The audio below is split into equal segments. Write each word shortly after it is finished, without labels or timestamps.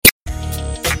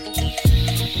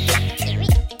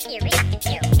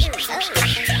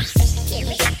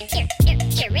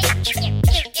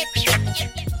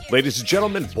Ladies and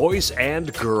gentlemen, boys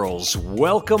and girls,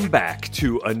 welcome back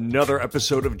to another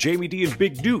episode of Jamie D and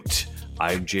Big Newt.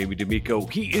 I'm Jamie D'Amico.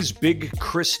 He is Big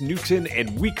Chris Newton,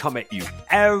 and we come at you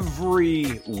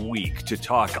every week to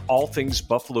talk all things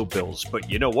Buffalo Bills. But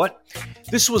you know what?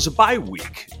 This was a bye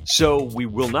week, so we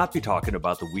will not be talking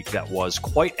about the week that was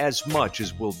quite as much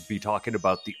as we'll be talking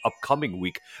about the upcoming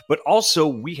week. But also,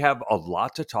 we have a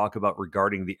lot to talk about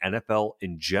regarding the NFL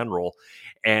in general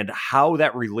and how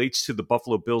that relates to the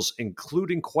Buffalo Bills,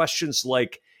 including questions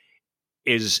like,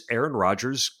 is Aaron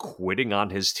Rodgers quitting on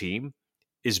his team?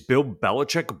 Is Bill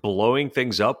Belichick blowing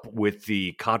things up with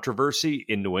the controversy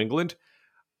in New England?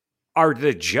 Are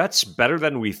the Jets better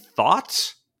than we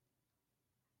thought?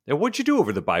 And what'd you do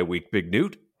over the bye week, Big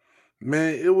Newt?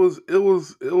 Man, it was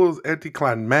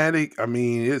anticlimactic. I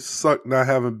mean, it sucked not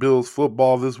having Bills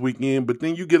football this weekend, but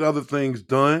then you get other things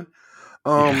done.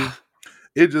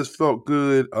 It just felt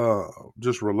good,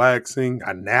 just relaxing.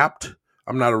 I napped.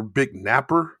 I'm not a big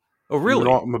napper. Oh,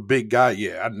 really? I'm a big guy.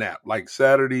 Yeah, I napped. Like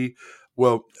Saturday.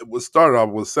 Well, what started off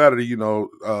was Saturday,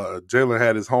 Jalen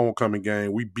had his homecoming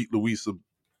game. We beat Louisa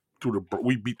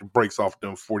we beat the brakes off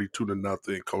them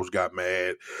 42-0. Coach got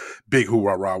mad. Big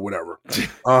hoorah, whatever.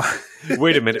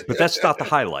 Wait a minute, but that's not the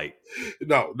highlight.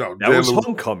 No. That was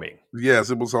homecoming. Yes,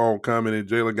 it was homecoming, and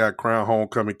Jalen got crowned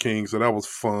homecoming king, so that was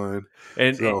fun.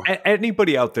 And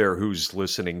anybody out there who's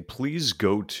listening, please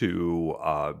go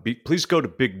to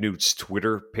Big Newt's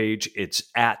Twitter page. It's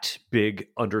at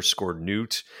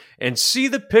 @big_Newt, and see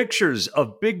the pictures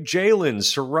of Big Jalen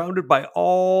surrounded by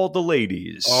all the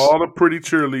ladies, all the pretty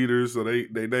cheerleaders. So they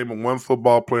named him one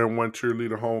football player and one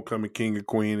cheerleader, homecoming king and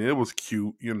queen. And it was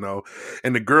cute,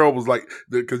 And the girl was like,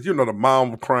 because the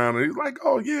mom was crying, and he's like,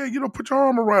 "Oh yeah, put your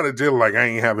arm around it." Jalen like, "I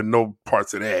ain't having no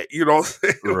parts of that," you know what I'm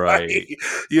saying? Right?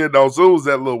 So it was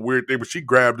that little weird thing. But she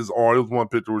grabbed his arm. It was one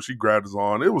picture where she grabbed his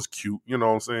arm. It was cute, you know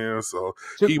what I'm saying? So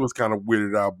he was kind of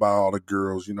weirded out by all the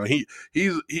girls.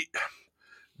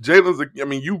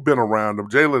 Jalen's, you've been around him.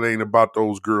 Jalen ain't about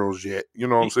those girls yet. You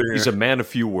know what I'm saying? He's a man of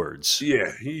few words.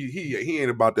 Yeah, he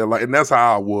ain't about that. And that's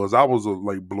how I was. I was a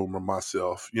late bloomer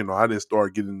myself. I didn't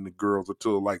start getting the girls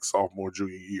until like sophomore,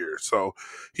 junior year. So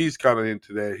he's kind of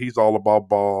into that. He's all about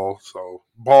ball. So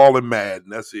ball and Madden.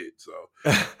 That's it. So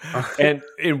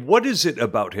and what is it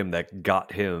about him that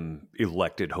got him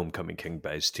elected homecoming king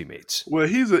by his teammates? Well,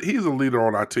 he's a leader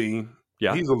on our team.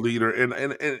 Yeah. He's a leader.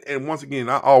 And once again,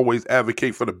 I always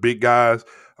advocate for the big guys.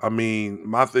 I mean,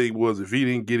 my thing was if he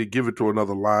didn't get it, give it to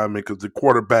another lineman because the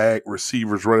quarterback,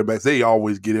 receivers, running backs, they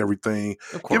always get everything.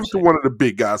 Give it to one of the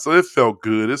big guys. So it felt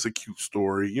good. It's a cute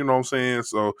story. You know what I'm saying?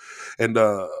 So, and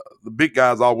the big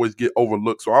guys always get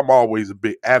overlooked. So I'm always a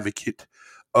big advocate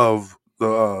of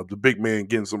the big man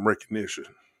getting some recognition.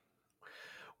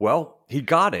 Well, he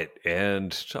got it,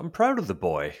 and I'm proud of the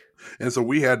boy. And so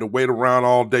we had to wait around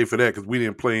all day for that because we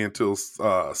didn't play until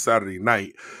Saturday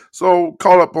night. So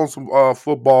caught up on some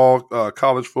football,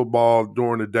 college football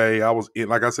during the day. I was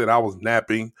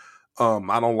napping.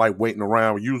 I don't like waiting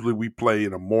around. Usually we play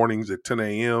in the mornings at 10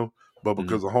 a.m., but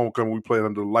because of homecoming, we played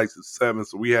under the lights at 7,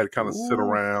 so we had to kind of sit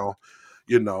around,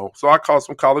 So I caught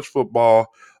some college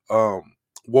football.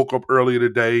 Woke up earlier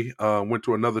today, went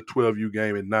to another 12U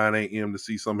game at 9 a.m. to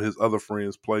see some of his other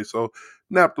friends play. So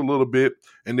napped a little bit.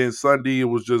 And then Sunday, it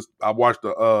was just, I watched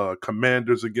the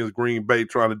Commanders against Green Bay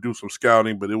trying to do some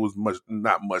scouting, but it was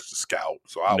not much to scout.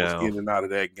 So I was in and out of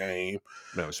that game.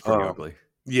 That was pretty ugly.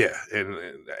 Yeah.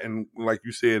 And like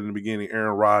you said in the beginning,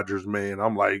 Aaron Rodgers, man,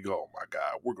 I'm like, oh my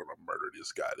God, we're going to murder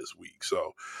this guy this week.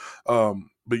 So,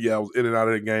 but yeah, I was in and out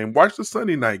of the game. Watched the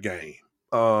Sunday night game.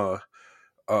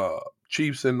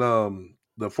 Chiefs and the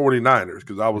 49ers,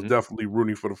 because I was definitely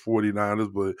rooting for the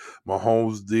 49ers, but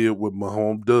Mahomes did what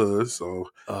Mahomes does, so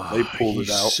they pulled it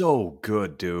out. So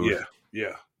good, dude.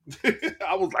 Yeah.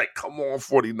 I was like, come on,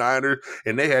 49ers.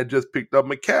 And they had just picked up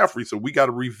McCaffrey, so we got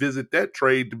to revisit that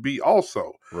trade to be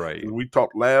also. Right. And we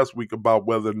talked last week about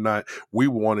whether or not we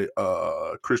wanted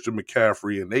Christian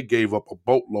McCaffrey, and they gave up a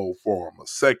boatload for him, a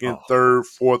second, third,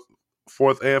 fourth,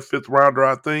 and fifth rounder,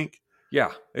 I think.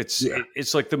 Yeah, it's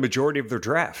like the majority of their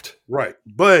draft. Right.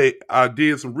 But I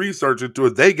did some research into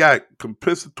it. They got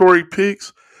compensatory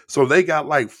picks. So they got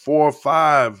like 4 or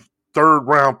 5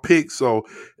 third-round picks. So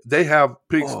they have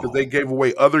picks because they gave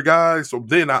away other guys. So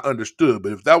then I understood.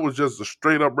 But if that was just a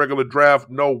straight-up regular draft,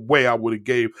 no way I would have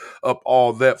gave up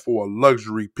all that for a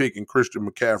luxury pick in Christian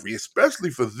McCaffrey,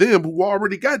 especially for them who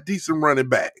already got decent running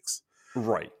backs.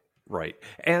 Right. Right.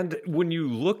 And when you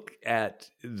look at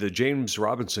the James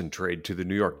Robinson trade to the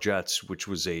New York Jets, which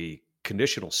was a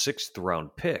conditional 6th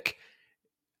round pick,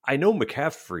 I know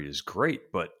McCaffrey is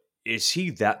great, but is he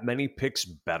that many picks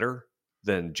better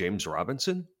than James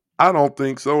Robinson? I don't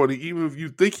think so. And even if you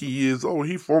think he is,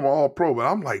 he former All Pro. But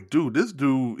I'm like, dude, this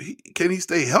dude, can he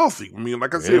stay healthy? I mean,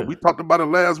 like I said, Yeah. we talked about it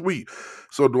last week.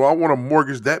 So do I want to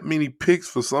mortgage that many picks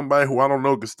for somebody who I don't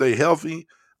know can stay healthy?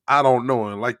 I don't know.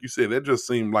 And like you said, that just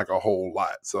seemed like a whole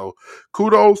lot. So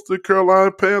kudos to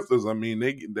Carolina Panthers. I mean,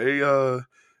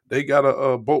 they got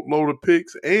a boatload of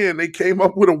picks and they came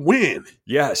up with a win.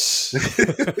 Yes.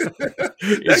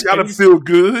 That gotta feel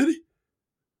good.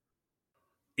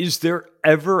 Is there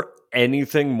ever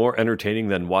anything more entertaining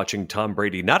than watching Tom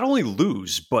Brady not only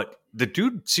lose, but the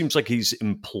dude seems like he's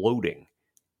imploding?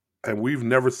 And we've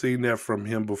never seen that from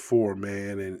him before,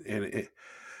 man. And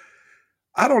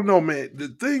I don't know, man.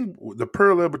 The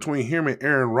parallel between him and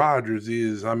Aaron Rodgers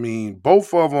is, I mean,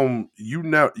 both of them, you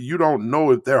don't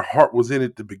know if their heart was in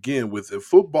it to begin with. And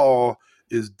football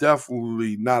is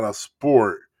definitely not a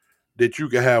sport that you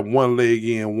can have one leg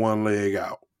in, one leg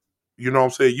out. You know what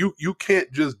I'm saying? You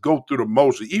can't just go through the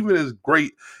motion. Even as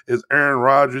great as Aaron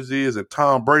Rodgers is and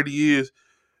Tom Brady is,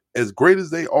 as great as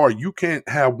they are, you can't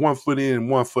have one foot in and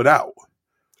one foot out.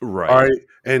 Right. All right.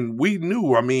 And we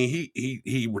knew, I mean,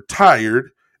 he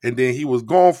retired and then he was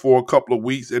gone for a couple of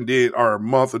weeks or a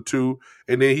month or two,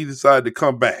 and then he decided to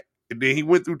come back. And then he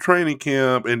went through training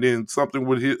camp, and then something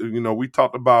with his, we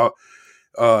talked about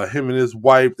him and his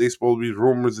wife. They supposed to be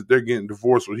rumors that they're getting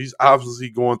divorced, but he's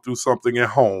obviously going through something at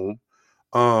home.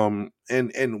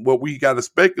 And what we got to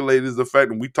speculate is the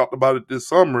fact, and we talked about it this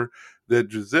summer, that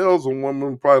Gisele's a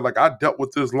woman probably like, I dealt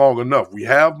with this long enough. We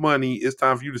have money. It's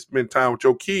time for you to spend time with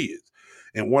your kids.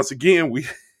 And once again,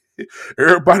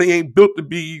 everybody ain't built to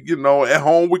be, at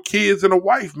home with kids and a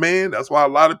wife, man. That's why a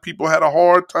lot of people had a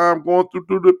hard time going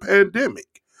through the pandemic,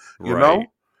 you know?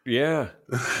 Yeah.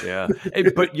 Yeah.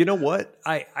 But you know what?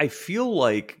 I feel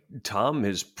like Tom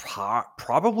has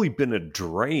probably been a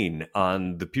drain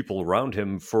on the people around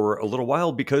him for a little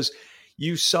while, because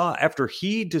you saw after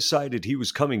he decided he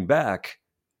was coming back,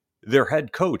 their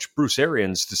head coach, Bruce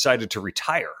Arians, decided to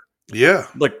retire. Yeah.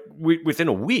 Like within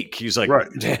a week, he's like, right.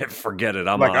 Forget it.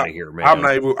 I'm out of here, man.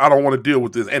 I don't want to deal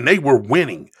with this. And they were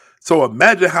winning. So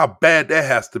imagine how bad that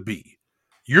has to be.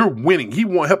 You're winning. He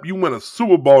won't help you win a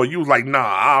Super Bowl. You was like, nah,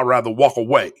 I'd rather walk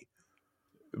away.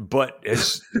 But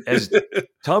as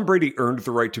Tom Brady earned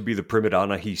the right to be the prima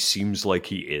donna he seems like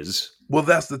he is. Well,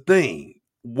 that's the thing.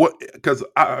 Because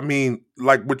I mean,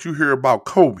 like what you hear about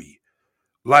Kobe,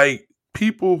 like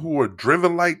people who are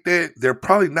driven like that, they're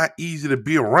probably not easy to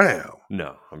be around.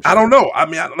 No, I'm sure. I don't know. I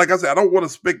mean, like I said, I don't want to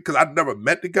speak because I've never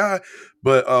met the guy,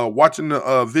 but watching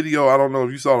the video, I don't know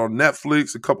if you saw it on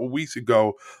Netflix a couple weeks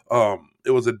ago.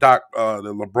 It was a doc that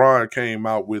LeBron came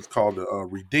out with called the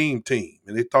Redeem Team,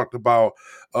 and they talked about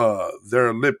their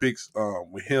Olympics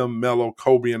with him, Melo,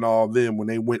 Kobe, and all them when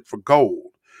they went for gold.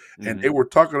 And they were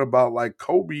talking about like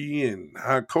Kobe and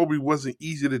how Kobe wasn't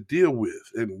easy to deal with.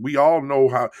 And we all know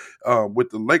how with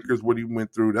the Lakers, what he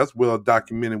went through, that's well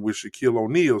documented with Shaquille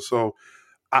O'Neal. So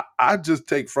I just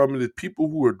take from it that people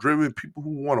who are driven, people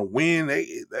who want to win,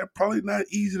 they're probably not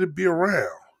easy to be around.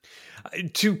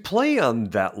 To play on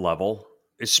that level,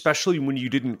 especially when you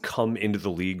didn't come into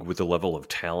the league with the level of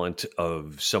talent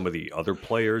of some of the other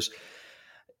players,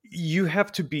 you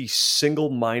have to be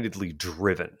single-mindedly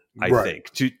driven, I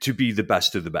think, to be the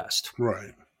best of the best.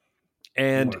 Right.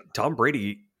 And Tom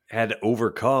Brady had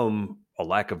overcome a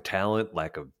lack of talent,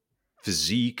 lack of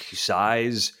physique,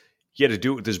 size. He had to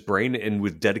do it with his brain and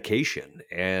with dedication.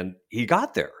 And he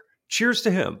got there. Cheers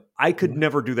to him. I could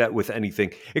never do that with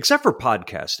anything except for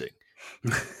podcasting.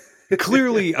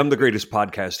 Clearly, I'm the greatest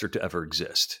podcaster to ever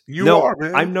exist. You are,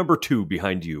 man. I'm number 2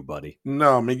 behind you, buddy.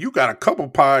 No, man, you got a couple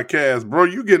podcasts, bro.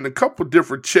 You getting a couple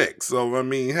different checks. So, I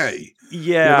mean, hey.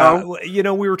 Yeah.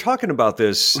 We were talking about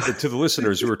this to the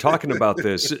listeners. We were talking about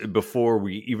this before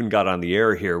we even got on the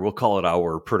air here. We'll call it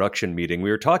our production meeting. We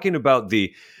were talking about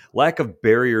the lack of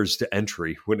barriers to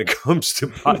entry when it comes to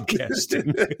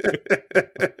podcasting.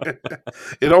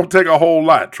 It don't take a whole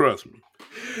lot, trust me.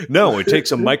 No, it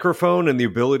takes a microphone and the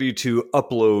ability to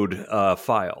upload a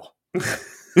file. But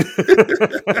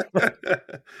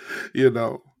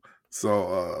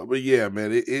yeah,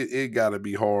 man, it got to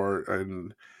be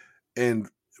hard. And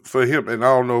for him, and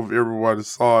I don't know if everyone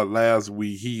saw it last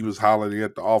week, he was hollering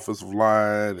at the offensive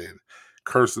line and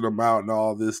cursing them out and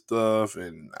all this stuff.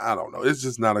 And I don't know. It's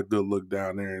just not a good look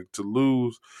down there. And to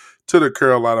lose to the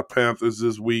Carolina Panthers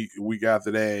this week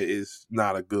after that is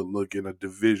not a good look in a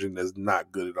division that's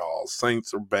not good at all.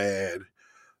 Saints are bad.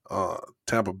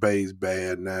 Tampa Bay's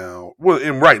bad now. Well,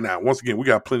 and right now, once again, we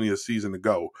got plenty of season to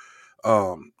go.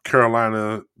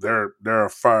 Carolina, they're a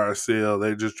fire sale.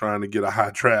 They're just trying to get a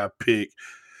high draft pick.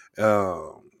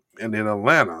 And and then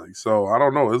Atlanta. So I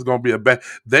don't know. It's going to be a bad.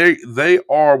 They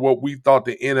are what we thought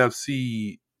the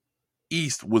NFC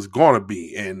East was going to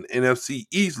be, and NFC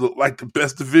East looked like the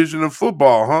best division of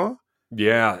football, huh?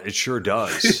 Yeah, it sure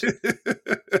does.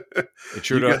 It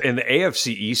sure does. And the AFC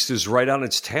East is right on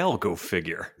its tail. Go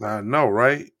figure. I know,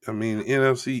 right? I mean,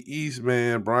 NFC East,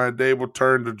 man. Brian Dable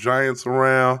turned the Giants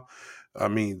around. I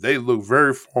mean, they look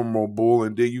very formidable.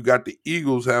 And then you got the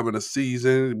Eagles having a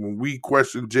season when we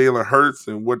questioned Jalen Hurts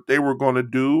and what they were going to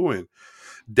do. And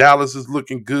Dallas is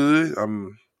looking good.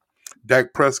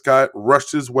 Dak Prescott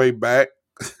rushed his way back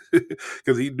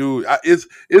because he knew.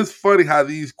 It's funny how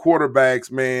these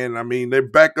quarterbacks, man, I mean, their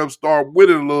backups start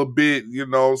winning a little bit, you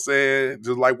know what I'm saying?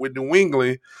 Just like with New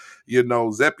England, you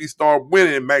know, Zeppy started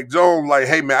winning. Mac Jones like,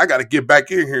 hey, man, I got to get back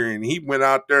in here. And he went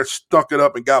out there, stuck it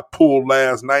up, and got pulled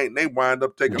last night. And they wind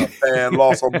up taking a bad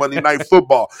loss on Monday Night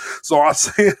Football. So I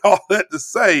say all that to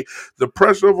say the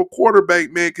pressure of a quarterback,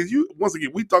 man, because once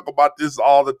again, we talk about this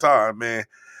all the time, man.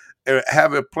 And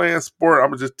having playing sport,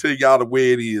 I'm going to just tell y'all the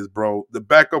way it is, bro. The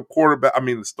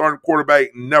the starting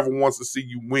quarterback never wants to see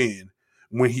you win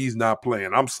when he's not playing.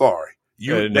 I'm sorry.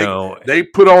 They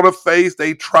put on a face,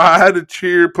 they try to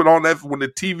cheer, put on that when the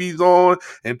TV's on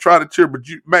and try to cheer. But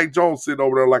Mac Jones sitting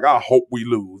over there like, I hope we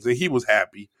lose. And he was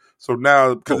happy. So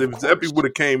now, because if Zeppy would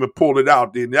have came and pulled it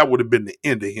out, then that would have been the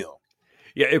end of him.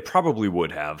 Yeah, it probably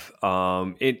would have.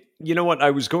 You know what? I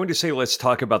was going to say let's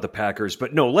talk about the Packers,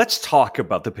 but no, let's talk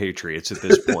about the Patriots at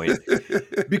this point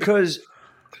because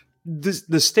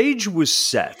the stage was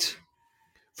set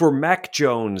for Mac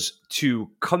Jones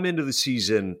to come into the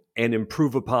season and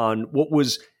improve upon what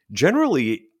was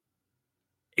generally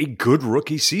a good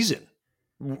rookie season.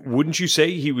 Wouldn't you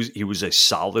say he was a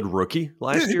solid rookie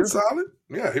last year? He was solid.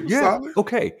 Yeah, he was solid.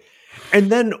 Okay.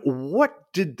 And then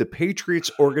what did the Patriots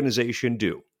organization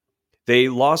do? They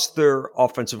lost their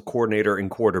offensive coordinator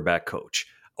and quarterback coach.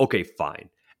 Okay, fine.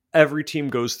 Every team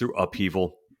goes through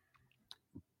upheaval.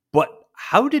 But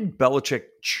how did Belichick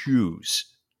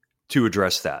choose to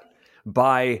address that?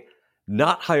 By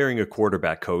not hiring a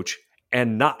quarterback coach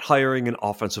and not hiring an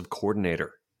offensive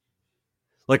coordinator.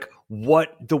 Like,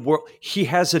 what the world? He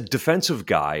has a defensive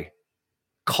guy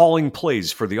calling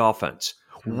plays for the offense.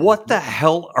 What the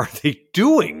hell are they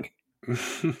doing?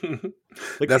 That's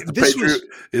the Patriot.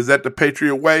 Is that the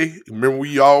Patriot way? Remember,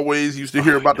 we always used to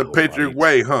hear about the Patriot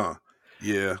way, huh?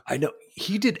 Yeah. I know.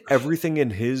 He did everything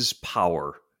in his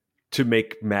power to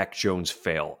make Mac Jones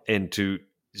fail and to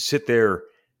sit there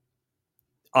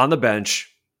on the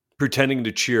bench pretending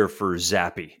to cheer for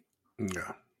Zappy.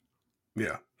 Yeah.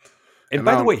 Yeah. And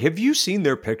by the way, have you seen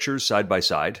their pictures side by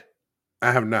side?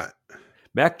 I have not.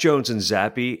 Mac Jones and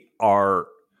Zappy are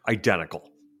identical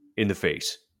in the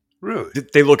face. Really?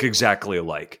 They look exactly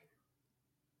alike.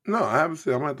 No, I haven't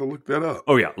seen. I'm going to have to look that up.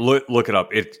 Oh, yeah. Look it up.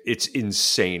 It's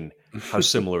insane how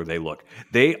similar they look.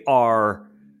 They are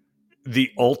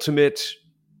the ultimate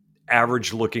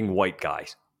average-looking white guy.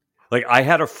 Like, I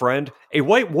had a friend, a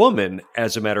white woman,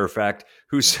 as a matter of fact,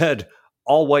 who said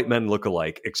all white men look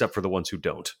alike except for the ones who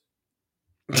don't.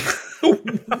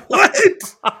 What?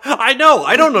 I know.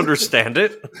 I don't understand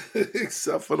it.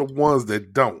 Except for the ones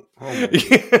that don't.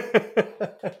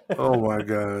 Oh my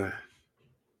God.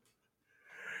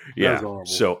 Yeah.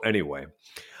 So anyway,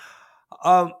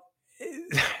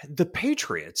 the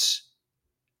Patriots,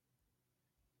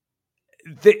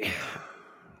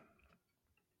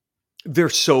 they're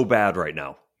so bad right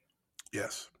now.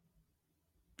 Yes.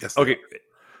 Yes. Okay.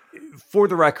 For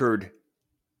the record,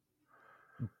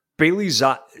 Bailey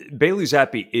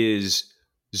Zappi is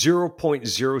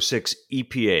 0.06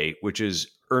 EPA, which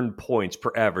is earned points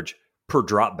per average per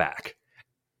drop back.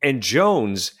 And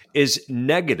Jones is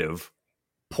negative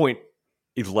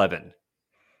 0.11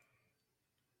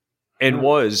 and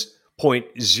was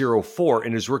 0.04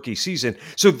 in his rookie season.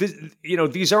 So,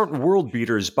 these aren't world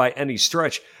beaters by any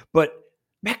stretch, but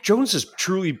Mac Jones has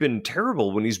truly been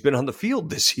terrible when he's been on the field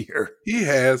this year. He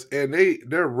has, and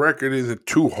their record isn't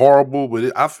too horrible,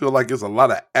 but I feel like it's a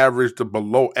lot of average to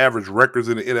below average records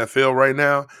in the NFL right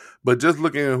now. But just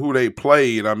looking at who they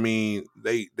played, I mean,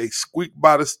 they squeaked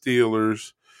by the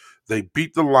Steelers, they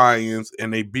beat the Lions,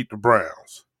 and they beat the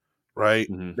Browns, right?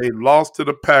 Mm-hmm. They lost to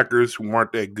the Packers, who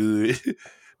weren't that good.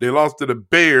 They lost to the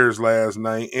Bears last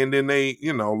night, and then they,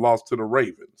 lost to the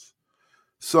Ravens.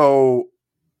 So...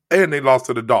 And they lost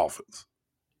to the Dolphins.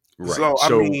 Right. So, I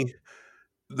mean,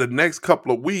 the next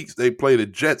couple of weeks, they play the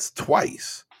Jets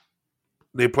twice.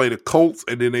 They play the Colts,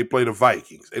 and then they play the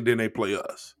Vikings, and then they play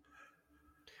us.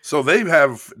 So they've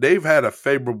had a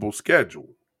favorable schedule,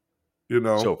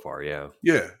 So far, yeah.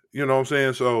 Yeah, you know what I'm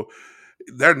saying? So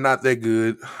they're not that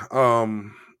good.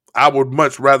 I would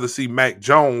much rather see Mac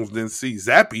Jones than see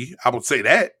Zappy. I would say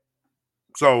that.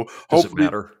 So Does it hopefully,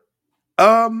 matter?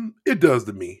 it does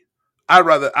to me.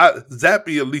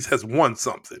 Zappy at least has won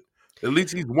something. At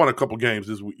least he's won a couple games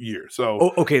this year. So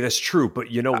Oh, okay, that's true. But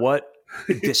you know what?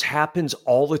 This happens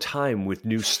all the time with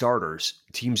new starters.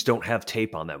 Teams don't have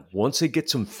tape on them. Once they get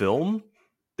some film,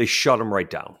 they shut them right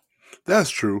down. that's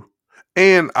true.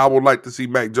 And I would like to see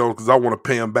Mac Jones because I want to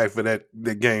pay him back for that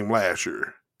game last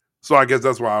year. So I guess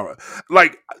that's why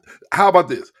how about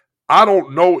this? I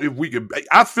don't know if we could.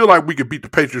 I feel like we could beat the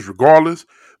Patriots regardless,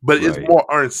 but it's Right. more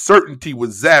uncertainty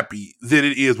with Zappy than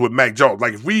it is with Mac Jones.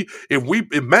 Like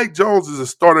if Mac Jones is a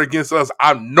starter against us,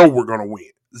 I know we're gonna win.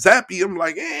 Zappy, I'm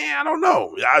like, I don't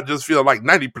know. I just feel like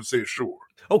 90% sure.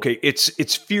 Okay,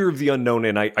 it's fear of the unknown,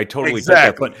 and I totally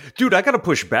Exactly. get that. But dude, I got to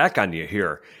push back on you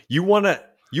here. You wanna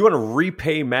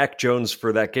repay Mac Jones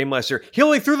for that game last year? He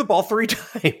only threw the ball 3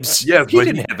 times. Yes, he but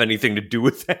didn't have anything to do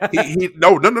with that.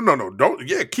 No. Don't.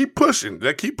 Yeah, keep pushing.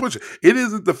 Keep pushing. It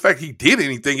isn't the fact he did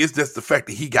anything. It's just the fact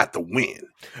that he got the win.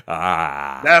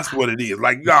 That's what it is.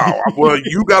 Like, no, well,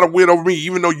 you got to win over me,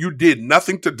 even though you did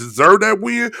nothing to deserve that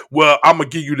win. Well, I'm gonna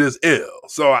give you this L.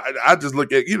 So I just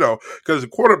look at because the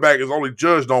quarterback is only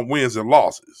judged on wins and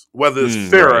losses, whether it's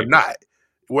fair or right. not.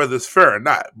 Whether it's fair or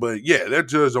not, but yeah, they're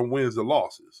judged on wins and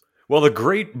losses. Well, the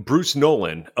great Bruce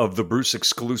Nolan of the Bruce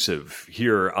Exclusive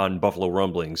here on Buffalo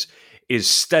Rumblings is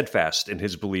steadfast in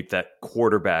his belief that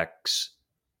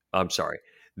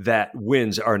that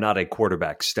wins are not a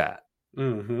quarterback stat.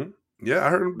 Mm-hmm. Yeah, I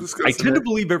heard him discussing I tend that. to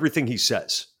believe everything he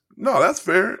says. No, that's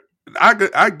fair. I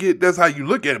get that's how you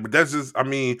look at it, but that's just,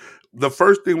 the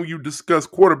first thing when you discuss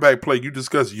quarterback play, you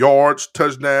discuss yards,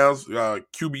 touchdowns,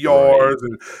 QB yards,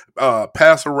 and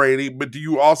passer rating, but do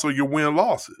you also your win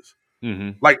losses?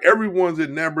 Mm-hmm. Like everyone's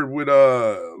enamored with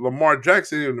Lamar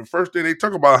Jackson, and the first thing they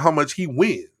talk about how much he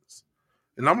wins.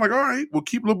 And I'm like, all right, well,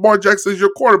 keep Lamar Jackson as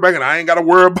your quarterback, and I ain't got to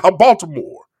worry about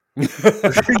Baltimore. You know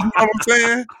what I'm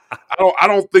saying? I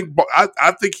don't think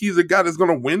I think he's a guy that's going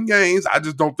to win games. I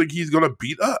just don't think he's going to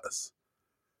beat us.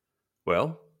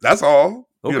 Well, that's all.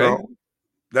 Okay.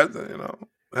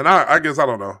 And I guess I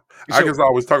don't know. I guess I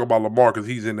always talk about Lamar because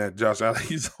he's in that Josh Allen.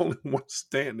 He's the only one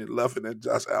standing left in that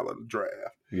Josh Allen draft.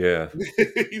 Yeah,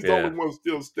 he's the only one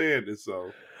still standing.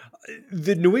 So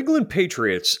the New England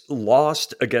Patriots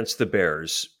lost against the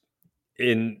Bears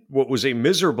in what was a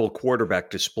miserable quarterback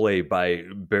display by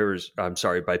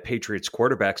Patriots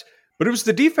quarterbacks, but it was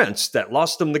the defense that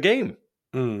lost them the game.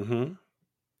 Mm-hmm. It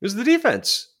was the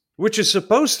defense, which is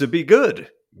supposed to be good.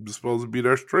 It's supposed to be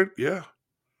their strength, yeah.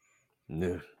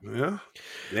 Yeah,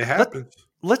 it happens.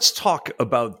 Let's talk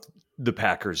about the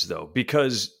Packers, though,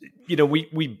 because,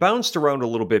 we bounced around a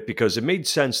little bit because it made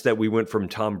sense that we went from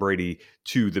Tom Brady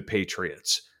to the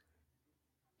Patriots.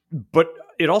 But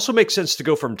it also makes sense to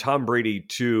go from Tom Brady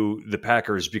to the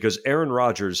Packers because Aaron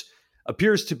Rodgers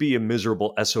appears to be a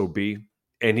miserable SOB,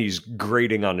 and he's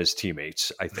grating on his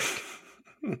teammates, I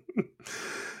think.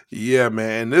 Yeah,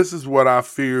 man. This is what I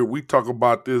fear. We talked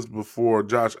about this before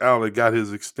Josh Allen got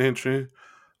his extension.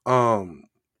 When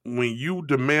you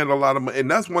demand a lot of money, and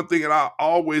that's one thing that I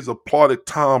always applauded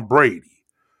Tom Brady.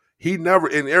 He never,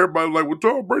 and everybody like, well,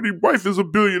 Tom Brady's wife is a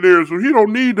billionaire, so he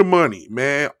don't need the money,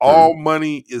 man. All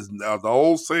money is, the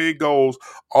old saying goes,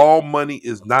 all money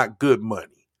is not good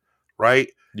money, right?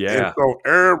 Yeah. And so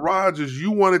Aaron Rodgers, you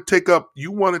want to take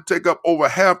up over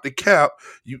half the cap.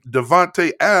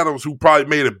 Devontae Adams, who probably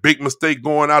made a big mistake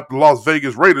going out to Las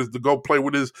Vegas Raiders to go play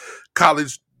with his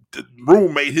college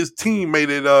roommate, his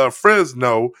teammate at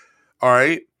Fresno. All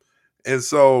right. And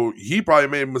so he probably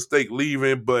made a mistake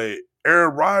leaving, but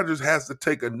Aaron Rodgers has to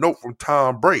take a note from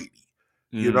Tom Brady.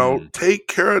 Take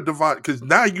care of Devontae, because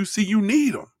now you see you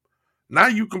need him. Now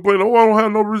you complain, I don't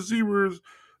have no receivers.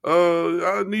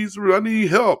 I need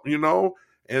help,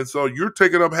 and so you're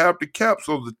taking up half the cap.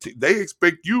 So they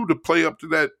expect you to play up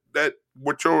to that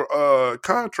what your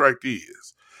contract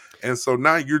is, and so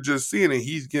now you're just seeing it.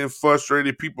 He's getting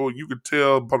frustrated. People, you could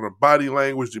tell by the body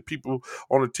language that people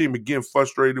on the team are getting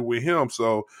frustrated with him.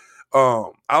 So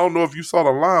I don't know if you saw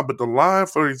the line, but the line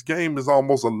for his game is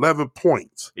almost 11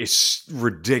 points. It's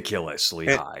ridiculously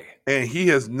high. And he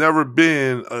has never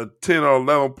been a 10 or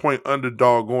 11 point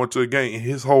underdog going to a game in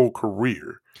his whole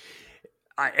career.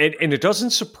 And it doesn't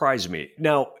surprise me.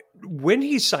 Now, when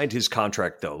he signed his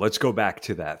contract, though, let's go back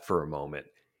to that for a moment.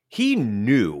 He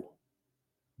knew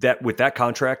that with that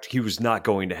contract, he was not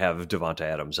going to have Devontae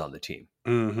Adams on the team.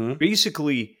 Mm-hmm.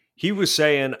 Basically, he was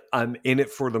saying, I'm in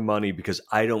it for the money because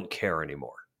I don't care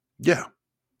anymore. Yeah.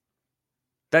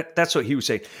 That's what he was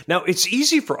saying. Now, it's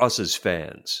easy for us as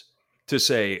fans to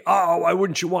say, oh, why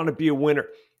wouldn't you want to be a winner?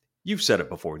 You've said it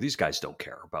before. These guys don't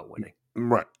care about winning.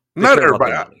 Right. They Not care about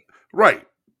everybody. their money.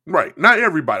 Right. Not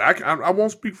everybody. I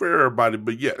won't speak for everybody,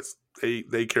 but yes,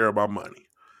 they care about money,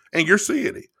 and you're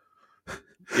seeing it.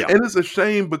 Yeah. And it's a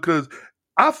shame because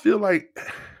I feel like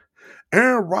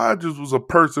Aaron Rodgers was a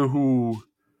person who,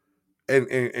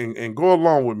 and go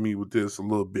along with me with this a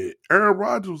little bit. Aaron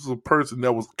Rodgers was a person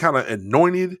that was kind of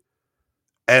anointed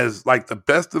as like the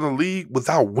best in the league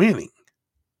without winning.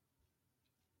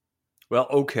 Well,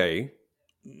 okay.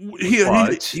 He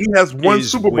has one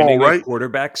Super Bowl, right?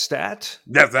 Quarterback stat.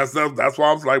 That's why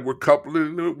I was like, we're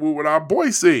coupling it with what our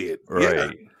boy said. Right.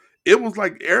 Yeah. It was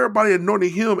like everybody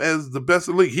anointed him as the best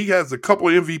in the league. He has a couple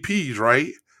of MVPs,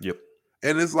 right? Yep.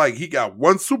 And it's like he got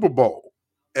one Super Bowl.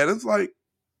 And it's like,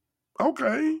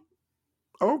 okay.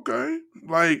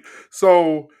 Like,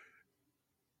 so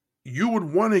you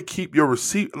would want to keep your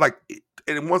receipt, like,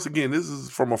 and once again, this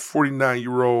is from a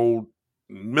 49-year-old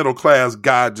middle-class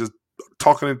guy just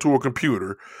talking into a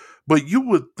computer. But you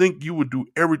would think you would do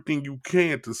everything you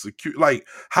can to secure, like,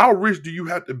 how rich do you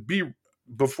have to be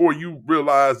before you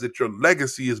realize that your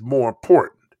legacy is more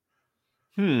important?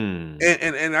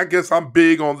 And I guess I'm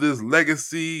big on this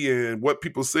legacy and what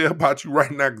people say about you right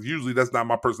now, because usually that's not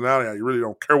my personality. I really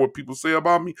don't care what people say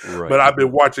about me. Right. But I've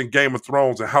been watching Game of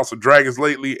Thrones and House of Dragons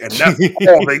lately, and that's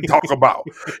all they talk about.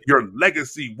 Your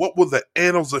legacy. What will the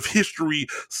annals of history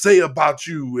say about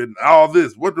you and all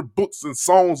this? What the books and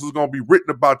songs is going to be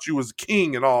written about you as a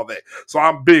king and all that. So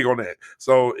I'm big on that.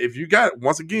 So if you got,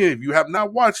 once again, if you have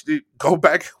not watched it, go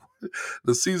back.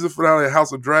 The season finale of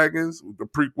House of Dragons, the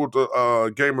prequel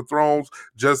to Game of Thrones,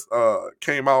 just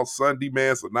came out Sunday,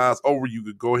 man. So now it's over. You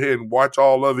could go ahead and watch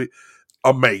all of it.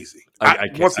 Amazing. I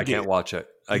can't watch it.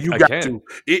 You got to.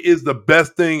 It is the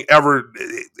best thing ever.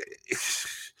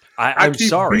 I'm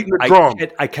sorry.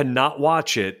 I cannot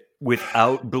watch it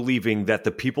without believing that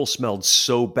the people smelled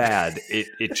so bad.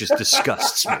 It just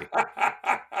disgusts me.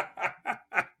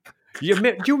 You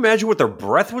imagine what their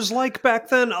breath was like back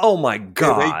then? Oh my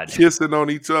God. Yeah, they kissing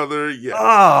on each other. Yeah.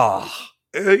 Oh.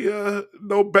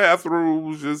 No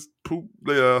bathrooms, just poop.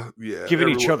 Yeah. Giving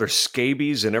each other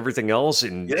scabies and everything else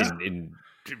and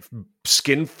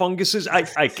skin funguses. I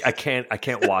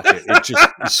can't watch it. It just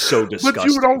is so disgusting. But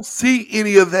you don't see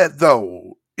any of that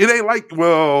though. It ain't like,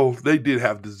 well, they did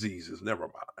have diseases. Never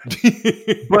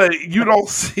mind. But you don't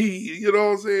see, you know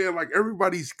what I'm saying? Like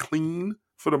everybody's clean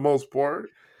for the most part.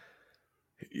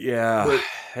 Yeah,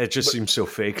 it just seems so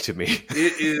fake to me.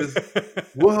 It is.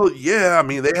 Well, yeah, I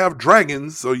mean, they have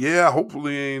dragons, so yeah,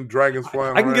 hopefully ain't dragons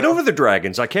flying I can get over the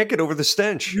dragons. I can't get over the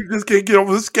stench. You just can't get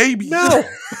over the scabies. No.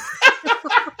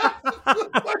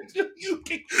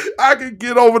 I can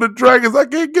get over the dragons. I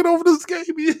can't get over the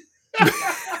scabies.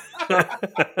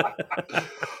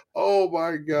 Oh,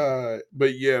 my God.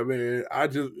 But yeah, man,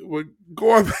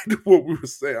 going back to what we were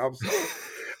saying, I'm sorry.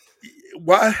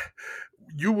 Why?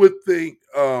 You would think,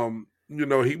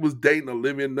 he was dating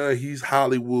Olivia Nunn. He's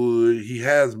Hollywood. He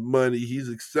has money. He's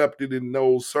accepted in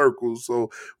those circles.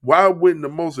 So why wouldn't the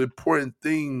most important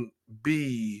thing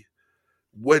be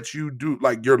what you do,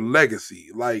 like your legacy,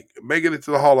 like making it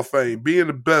to the Hall of Fame, being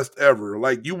the best ever?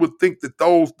 Like you would think that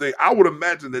those things, I would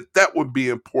imagine that would be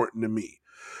important to me.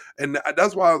 And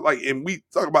that's why, and we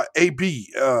talk about AB,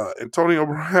 Antonio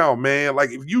Brown, man. Like,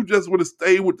 if you just would have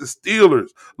stayed with the Steelers,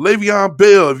 Le'Veon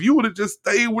Bell, if you would have just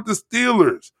stayed with the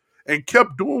Steelers and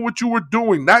kept doing what you were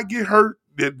doing, not get hurt,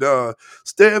 and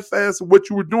steadfast in what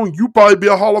you were doing, you'd probably be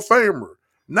a Hall of Famer.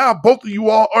 Now, both of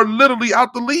you all are literally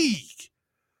out the league.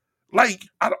 Like,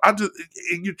 I just,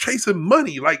 and you're chasing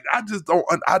money. Like,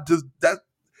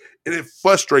 and it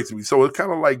frustrates me. So it's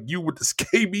kind of like you with the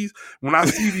scabies. When I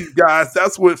see these guys,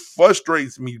 that's what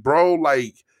frustrates me, bro.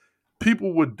 Like,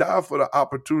 people would die for the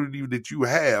opportunity that you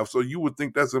have. So you would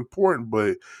think that's important.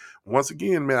 But once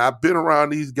again, man, I've been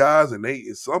around these guys, and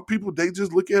some people, they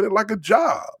just look at it like a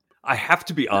job. I have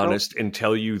to be honest and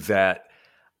tell you that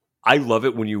I love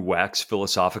it when you wax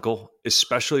philosophical,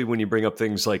 especially when you bring up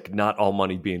things like not all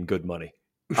money being good money.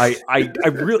 I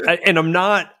really, and I'm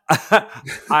not,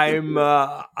 I'm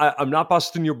not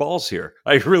busting your balls here.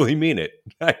 I really mean it.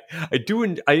 I do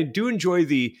enjoy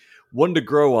the One to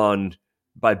Grow On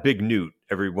by Big Newt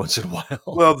every once in a while.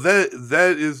 Well,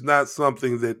 that is not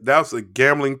something that's a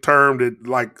gambling term, that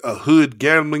like a hood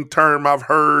gambling term I've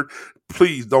heard.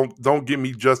 Please don't give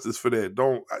me justice for that.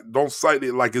 Don't cite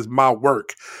it like it's my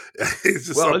work. It's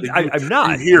just something I'm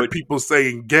not. You hear people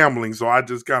saying gambling, so I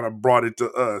just kind of brought it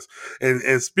to us.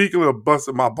 And speaking of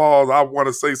busting my balls, I want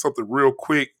to say something real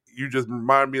quick. You just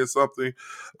remind me of something.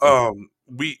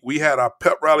 We had our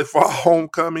pep rally for our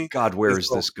homecoming. God, where is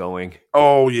this going?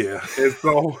 Oh yeah, and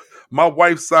so My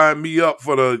wife signed me up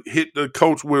for the hit the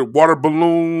coach with water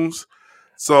balloons.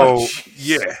 So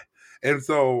yeah. And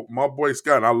so my boy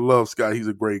Scott, I love Scott. He's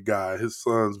a great guy. His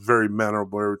son's very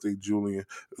mannerable, everything. Julian,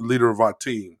 leader of our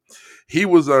team. He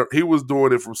was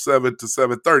doing it from 7 to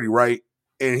 7:30, right?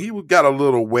 And he got a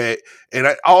little wet, and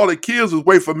all the kids was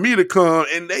waiting for me to come,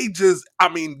 and they just,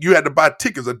 you had to buy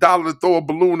tickets, $1 to throw a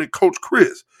balloon at Coach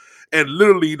Chris, and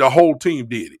literally the whole team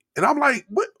did it. And I'm like,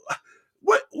 what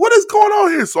is going on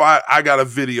here? So I got a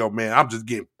video, man. I'm just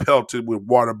getting pelted with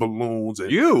water balloons.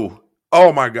 And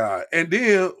oh my God. And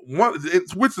then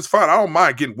which is fine. I don't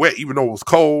mind getting wet, even though it was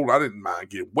cold. I didn't mind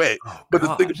getting wet. But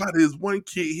the thing about it is one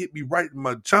kid hit me right in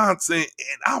my Johnson,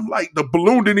 and I'm like, the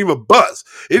balloon didn't even bust.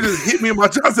 It just hit me in my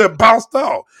Johnson and bounced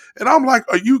off. And I'm like,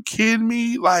 are you kidding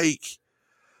me? Like,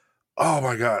 oh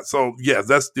my God. So yeah,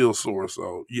 that's still sore.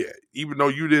 So yeah, even though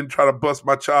you didn't try to bust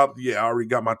my chop, yeah, I already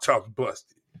got my chops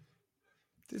busted.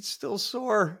 It's still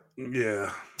sore. Yeah.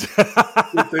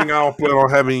 Good thing I don't plan on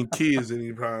having kids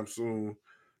anytime soon.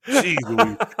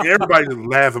 Jeez, everybody just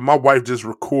laughing. My wife just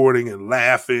recording and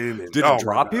laughing. And, did it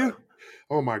drop you?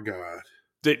 Oh my God.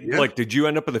 Did you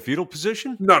end up in the fetal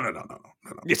position? No.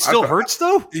 It still hurts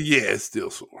though? Yeah, it's still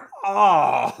sore.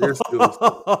 Oh.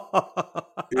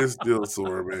 It's still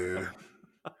sore, man.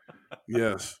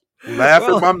 Yes. Laugh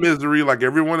at my misery like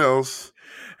everyone else.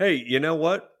 Hey, you know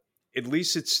what? At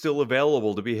least it's still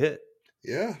available to be hit.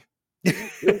 Yeah.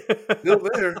 Still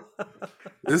there.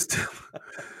 It's still,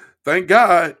 thank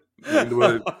God. I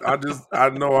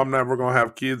know I'm never gonna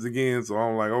have kids again, so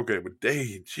I'm like, okay, but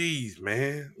geez,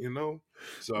 man,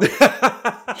 So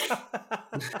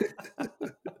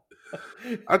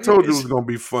I told you it was gonna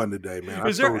be fun today, man.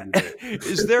 I told you that.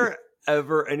 Is there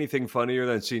ever anything funnier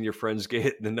than seeing your friends get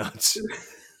hit in the nuts?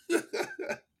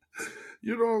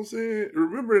 You know what I'm saying?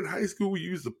 Remember in high school we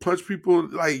used to punch people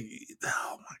like,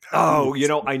 oh my God.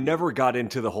 Oh, I never got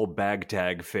into the whole bag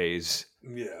tag phase.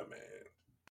 Yeah, man.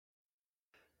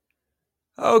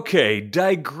 Okay,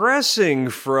 digressing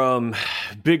from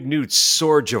Big Newt's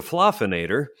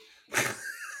Sorgaflofinator,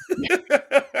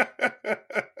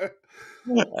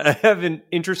 I have an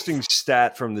interesting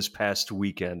stat from this past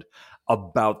weekend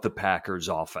about the Packers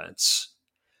offense.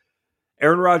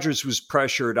 Aaron Rodgers was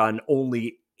pressured on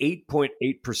only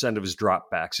 8.8% of his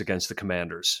dropbacks against the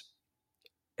Commanders.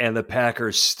 And the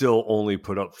Packers still only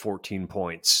put up 14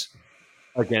 points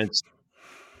against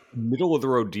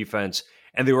middle-of-the-road defense,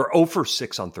 and they were 0 for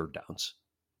 6 on third downs.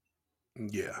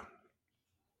 Yeah.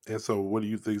 And so what do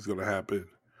you think is going to happen?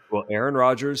 Well, Aaron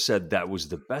Rodgers said that was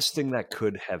the best thing that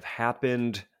could have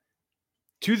happened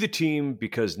to the team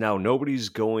because now nobody's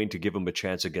going to give him a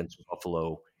chance against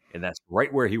Buffalo, and that's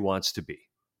right where he wants to be.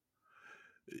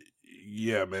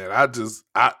 Yeah, man. I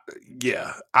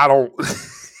don't.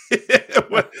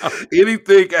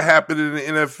 Anything can happen in the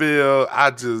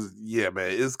NFL.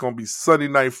 Man, it's going to be Sunday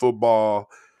night football.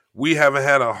 We haven't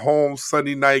had a home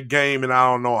Sunday night game in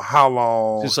I don't know how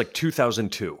long. It's like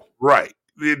 2002. Right.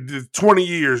 20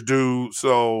 years, dude.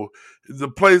 So the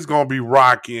play's going to be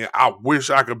rocking. I wish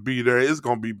I could be there. It's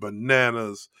going to be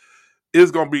bananas.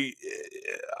 It's going to be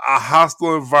a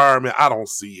hostile environment. I don't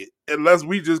see it. Unless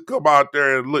we just come out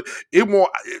there and look. It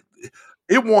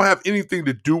won't have anything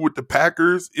to do with the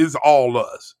Packers. It's all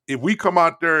us. If we come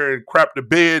out there and crap the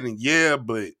bed,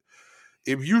 but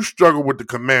if you struggle with the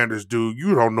Commanders, dude,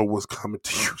 you don't know what's coming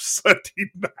to you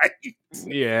Sunday night.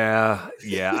 Yeah.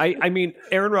 I mean,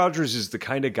 Aaron Rodgers is the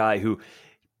kind of guy who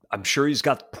I'm sure he's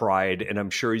got pride, and I'm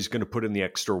sure he's going to put in the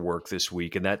extra work this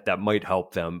week, and that might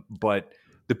help them. But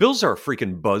the Bills are a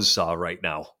freaking buzzsaw right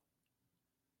now.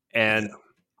 And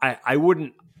I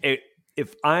wouldn't...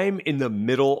 If I'm in the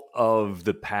middle of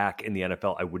the pack in the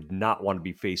NFL, I would not want to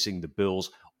be facing the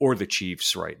Bills or the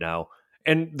Chiefs right now,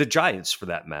 and the Giants for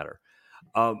that matter.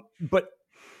 But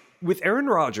with Aaron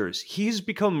Rodgers, he's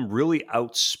become really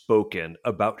outspoken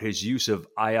about his use of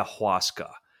ayahuasca,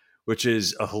 which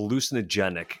is a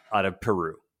hallucinogenic out of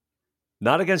Peru.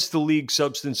 Not against the league's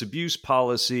substance abuse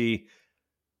policy,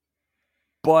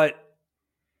 but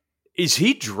is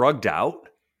he drugged out?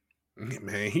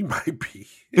 Man, he might be.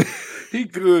 He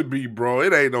could be, bro.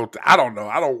 It ain't no. I don't know.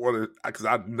 I don't want to because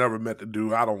I've never met the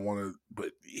dude. I don't want to, but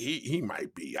he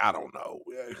might be. I don't know.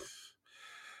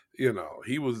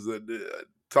 He was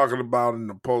talking about in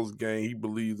the post game. He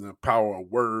believes in the power of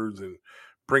words and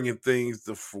bringing things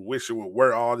to fruition with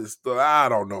where all this stuff. I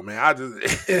don't know, man. I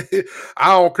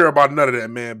don't care about none of that,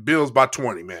 man. Bills by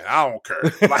 20, man. I don't care.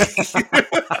 Like,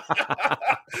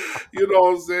 you know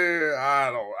what I'm saying?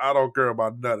 I don't care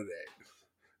about none of that.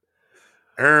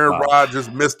 Aaron Rodgers,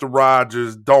 Mr.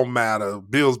 Rodgers, don't matter.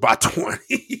 Bills by 20.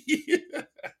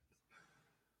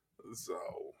 So.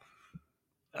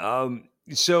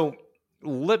 So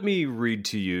let me read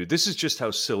to you. This is just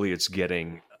how silly it's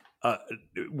getting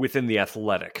within The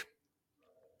Athletic,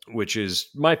 which is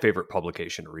my favorite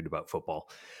publication to read about football.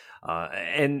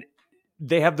 And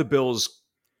they have the Bills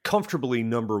comfortably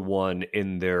number one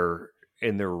in their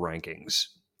rankings.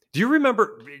 Do you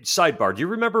remember, sidebar, do you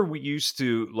remember we used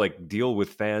to like deal with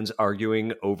fans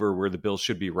arguing over where the Bills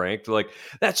should be ranked? Like,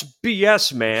 that's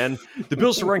BS, man. The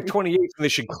Bills are ranked 28th and they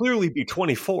should clearly be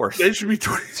 24th. They should be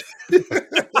 20.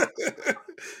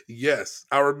 Yes,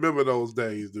 I remember those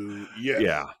days, dude. Yes.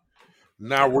 Yeah.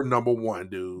 Now we're number one,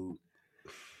 dude.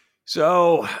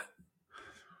 So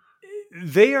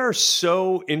they are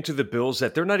so into the Bills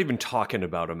that they're not even talking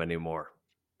about them anymore.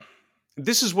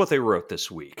 This is what they wrote this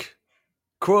week.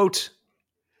 Quote,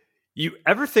 "You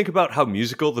ever think about how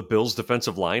musical the Bills'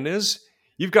 defensive line is?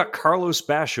 You've got Carlos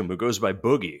Basham, who goes by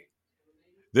Boogie.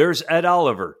 There's Ed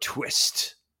Oliver,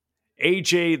 Twist.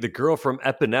 AJ, the girl from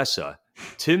Epinesa.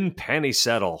 Tim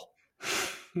Pantysettle.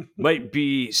 Might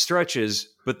be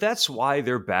stretches, but that's why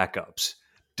they're backups.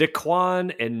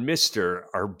 Daquan and Mr.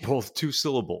 are both 2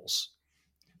 syllables.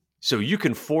 So you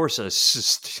can force a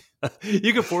strained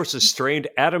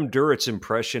Adam Duritz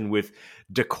impression with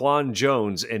Daquan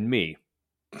Jones and me.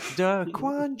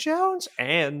 Daquan Jones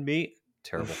and me.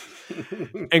 Terrible.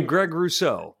 And Greg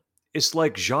Rousseau. It's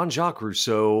like Jean-Jacques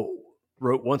Rousseau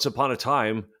wrote Once Upon a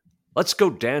Time. Let's go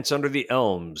dance under the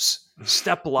elms.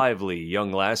 Step lively,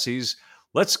 young lassies.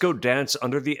 Let's go dance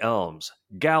under the elms.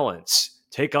 Gallants,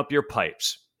 take up your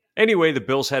pipes. Anyway, the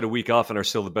Bills had a week off and are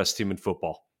still the best team in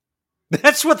football."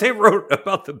 That's what they wrote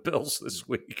about the Bills this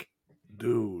week.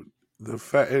 Dude, the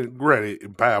fact, and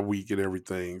granted, bye week and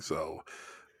everything, so,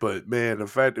 but man, the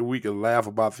fact that we can laugh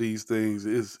about these things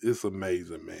it's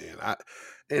amazing, man.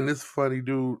 And it's funny,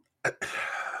 dude.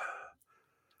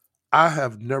 I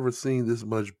have never seen this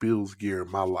much Bills gear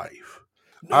in my life.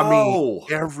 No. I mean,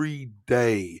 every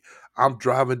day I'm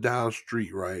driving down the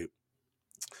street, right?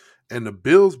 And the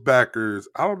Bills backers,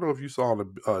 I don't know if you saw on the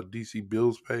DC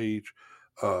Bills page,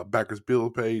 Backers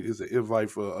Bills page, is an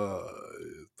invite for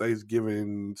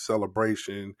Thanksgiving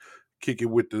celebration,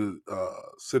 kicking with the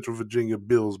Central Virginia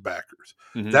Bills backers.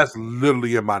 Mhm. That's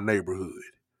literally in my neighborhood,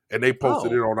 and they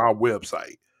posted it on our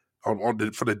website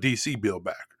for the DC Bill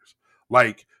backers,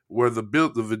 like where the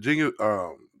Virginia,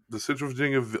 the Central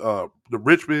Virginia, the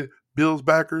Richmond Bills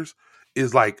backers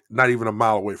is like not even a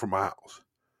mile away from my house.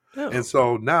 Oh. And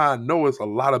so now I know it's a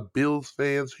lot of Bills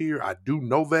fans here. I do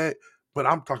know that. But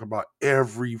I'm talking about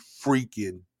every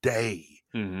freaking day.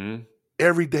 Mm-hmm.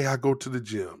 Every day I go to the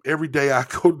gym. Every day I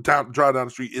go drive down the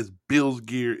street. It's Bills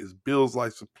gear. It's Bills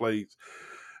license plates,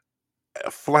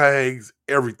 flags,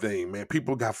 everything, man.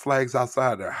 People got flags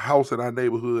outside their house in our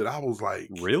neighborhood. I was like,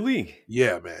 really?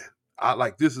 Yeah, man. I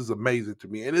like, this is amazing to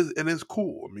me. And it's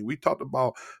cool. I mean, we talked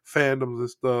about fandoms and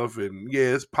stuff, and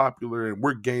yeah, it's popular and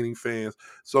we're gaining fans.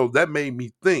 So that made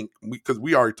me think, because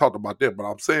we already talked about that, but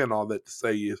I'm saying all that to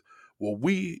say is, well,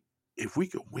 if we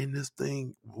could win this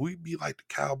thing, will we be like the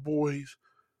Cowboys?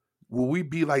 Will we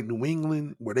be like New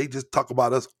England, where they just talk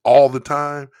about us all the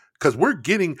time? Because we're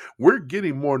getting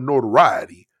more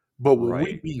notoriety, but will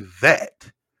we be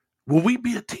that? Will we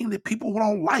be a team that people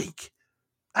don't like?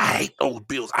 I hate those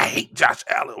Bills. I hate Josh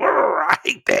Allen. I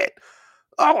hate that.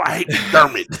 Oh, I hate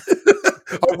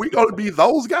McDermott. Are we going to be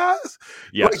those guys?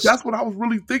 Yes. Like, that's what I was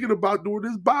really thinking about during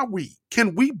this bye week.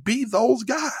 Can we be those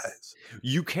guys?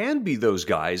 You can be those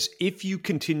guys if you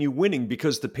continue winning,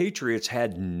 because the Patriots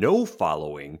had no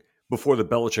following before the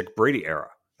Belichick-Brady era.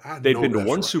 They'd been to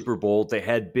one Super Bowl. They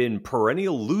had been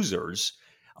perennial losers.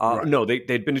 No,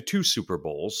 they'd been to 2 Super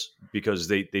Bowls, because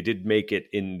they did make it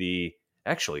in the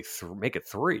make it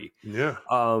 3. Yeah.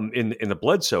 In the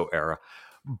Bledsoe era,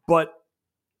 but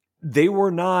they were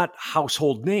not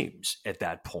household names at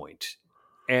that point.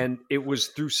 And it was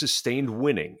through sustained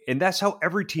winning. And that's how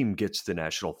every team gets the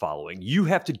national following. You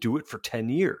have to do it for 10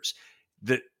 years.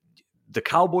 The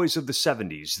Cowboys of the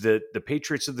 70s, the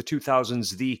Patriots of the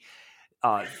 2000s, the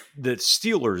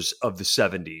Steelers of the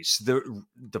 70s,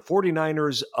 the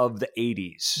 49ers of the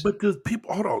 80s. But does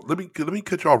people, hold on, let me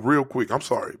cut you off real quick. I'm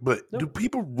sorry, but do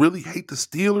people really hate the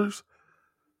Steelers?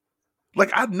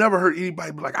 Like, I've never heard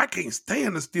anybody be like, I can't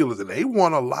stand the Steelers, and they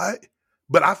won a lot.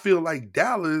 But I feel like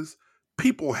Dallas,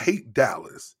 people hate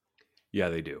Dallas. Yeah,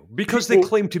 they do. Because they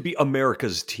claim to be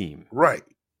America's team. Right.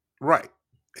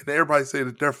 And everybody say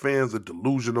that their fans are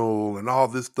delusional and all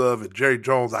this stuff, and Jerry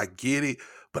Jones, I get it.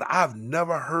 But I've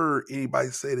never heard anybody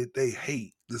say that they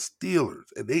hate the Steelers.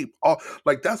 And they all,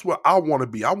 like, that's what I want to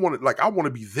be. I want to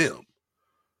be them.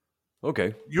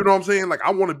 Okay. You know what I'm saying? Like, I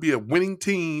want to be a winning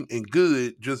team and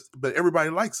good, but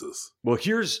everybody likes us. Well,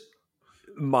 here's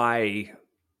my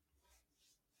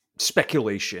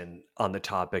speculation on the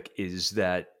topic is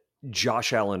that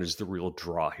Josh Allen is the real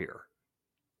draw here.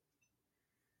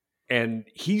 And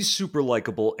he's super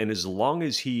likable. And as long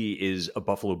as he is a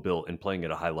Buffalo Bill and playing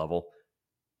at a high level,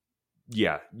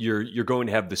 yeah, you're going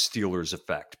to have the Steelers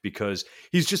effect because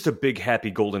he's just a big,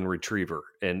 happy golden retriever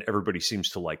and everybody seems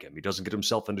to like him. He doesn't get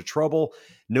himself into trouble.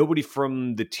 Nobody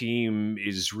from the team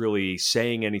is really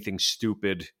saying anything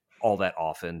stupid all that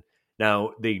often.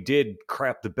 Now, they did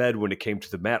crap the bed when it came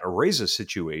to the Matt Araiza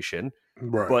situation,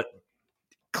 Right. but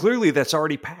clearly that's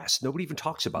already passed. Nobody even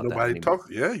talks about that Nobody anymore.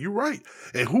 talks. Yeah, you're right.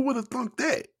 And who would have thunk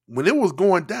that? When it was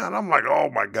going down, I'm like, oh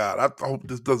my God, I hope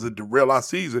this doesn't derail our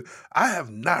season. I have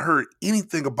not heard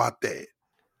anything about that.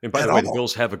 And by at the way, the all.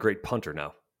 Bills have a great punter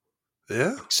now.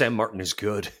 Yeah. Sam Martin is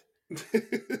good.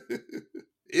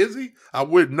 Is he? I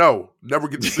wouldn't know. Never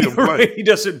get to see him play. Right? He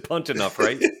doesn't punt enough,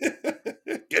 right?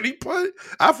 Can he punt?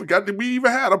 I forgot that we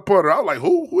even had a punter. I was like,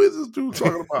 who is this dude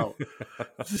talking about?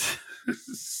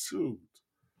 Shoot.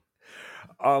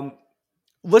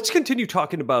 Let's continue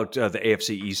talking about the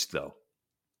AFC East, though.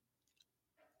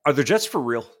 Are the Jets for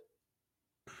real?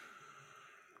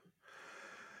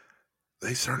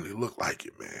 They certainly look like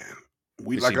it, man.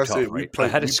 We, They like seem I tough, said, we right? play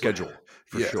Ahead of schedule,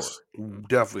 for yes, sure.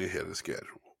 definitely ahead of schedule.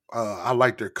 I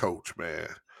like their coach, man.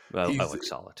 Well, I He's- like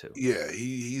Saleh, too. Yeah,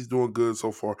 he's doing good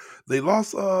so far. They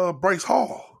lost Bryce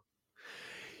Hall.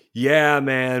 Yeah,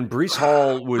 man. Brees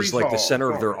Hall was Brees like the Hall, center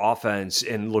of their sorry. offense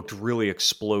and looked really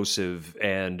explosive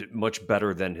and much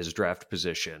better than his draft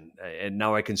position. And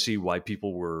now I can see why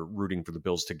people were rooting for the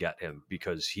Bills to get him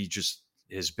because he just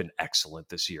has been excellent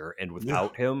this year. And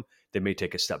without him, they may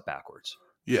take a step backwards.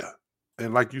 Yeah.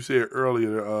 And like you said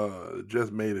earlier,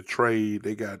 just made a trade.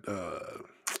 They got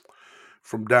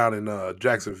from down in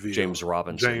Jacksonville. James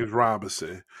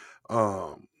Robinson.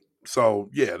 So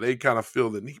yeah, they kind of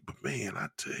feel the need. But man, I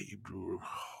tell you, bro,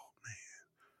 oh man.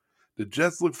 The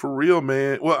Jets look for real,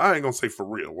 man. Well, I ain't gonna say for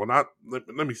real. Let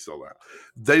me sell out.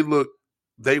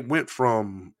 They went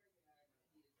from.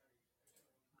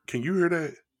 Can you hear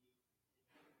that?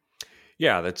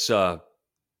 Yeah, that's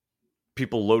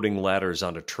people loading ladders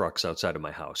onto trucks outside of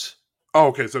my house. Oh,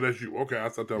 okay, so that's you. Okay, I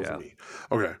thought that was me.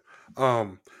 Okay.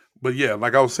 But yeah,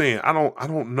 like I was saying, I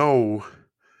don't know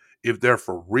if they're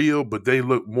for real, but they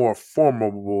look more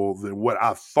formidable than what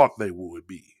I thought they would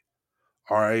be.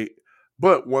 All right.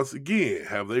 But once again,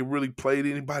 have they really played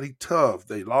anybody tough?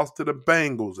 They lost to the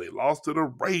Bengals. They lost to the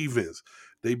Ravens.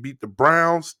 They beat the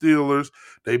Browns, Steelers.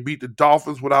 They beat the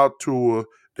Dolphins without Tua.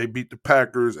 They beat the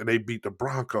Packers, and they beat the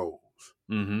Broncos.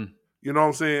 Mm-hmm. You know what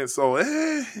I'm saying? So,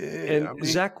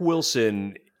 Zach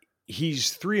Wilson,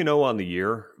 he's 3-0 on the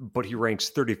year, but he ranks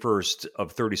 31st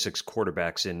of 36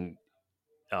 quarterbacks in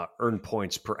earned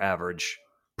points per average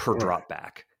per drop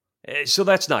back. So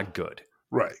that's not good.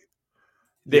 Right.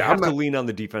 They have to lean on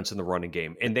the defense and the running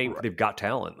game, and they've got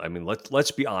talent. I mean,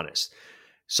 let's be honest.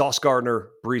 Sauce Gardner,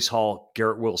 Brees Hall,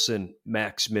 Garrett Wilson,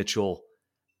 Max Mitchell.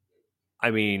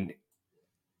 I mean,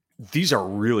 these are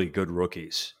really good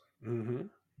rookies. Mm-hmm.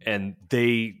 And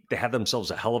they have themselves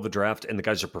a hell of a draft, and the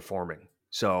guys are performing.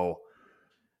 So,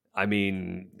 I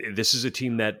mean, this is a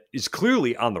team that is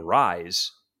clearly on the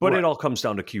rise, but it all comes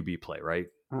down to QB play, right?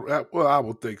 Well, I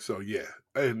would think so, yeah.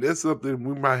 And that's something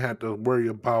we might have to worry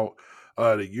about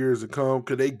the years to come.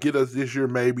 Could they get us this year?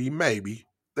 Maybe.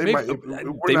 They might.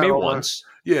 They may once.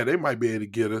 Yeah, they might be able to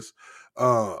get us.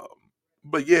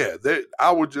 But yeah,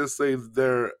 I would just say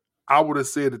I would have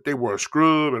said that they were a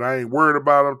scrub, and I ain't worried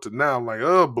about them. To now, I'm like,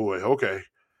 oh boy, okay,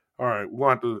 all right, we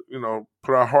want to,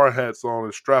 put our hard hats on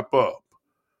and strap up.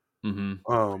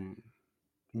 Mm-hmm.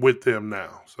 With them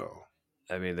now. So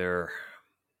I mean,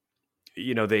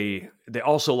 they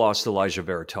also lost Elijah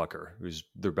Vera Tucker, who's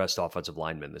their best offensive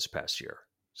lineman this past year.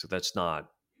 So that's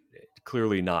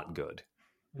clearly not good.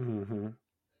 Mm-hmm.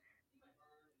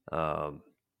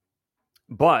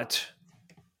 But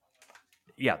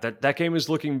yeah, that game is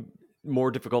looking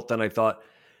more difficult than I thought.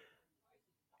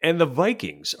 And the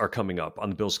Vikings are coming up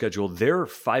on the Bills' schedule. They're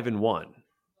 5-1.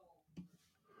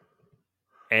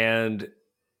 And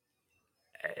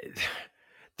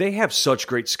they have such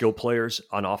great skill players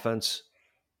on offense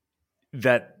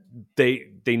that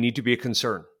they need to be a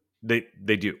concern. They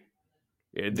do.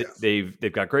 Yes.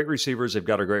 They've got great receivers. They've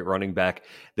got a great running back.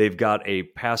 They've got a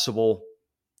passable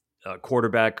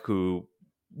quarterback who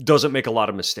doesn't make a lot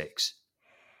of mistakes.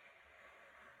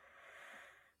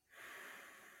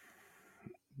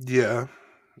 Yeah.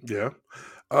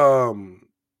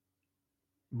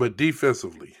 But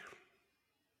defensively,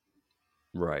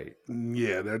 right?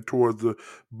 Yeah, they're towards the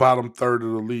bottom third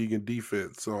of the league in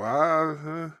defense. So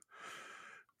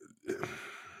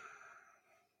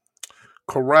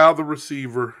corral the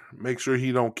receiver, make sure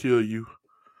he don't kill you.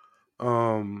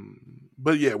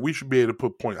 But yeah, we should be able to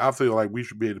put points. I feel like we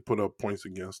should be able to put up points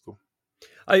against them.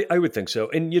 I would think so.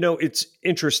 And, it's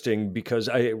interesting because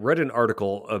I read an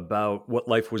article about what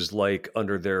life was like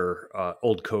under their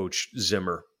old coach,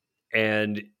 Zimmer.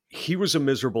 And he was a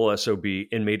miserable SOB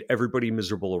and made everybody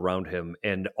miserable around him.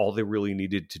 And all they really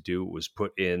needed to do was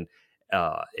put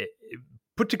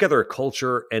together a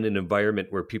culture and an environment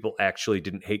where people actually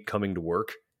didn't hate coming to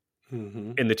work.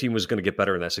 Mm-hmm. And the team was going to get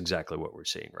better. And that's exactly what we're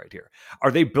seeing right here.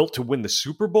 Are they built to win the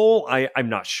Super Bowl? I'm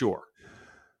not sure.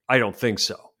 I don't think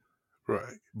so.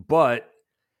 Right. But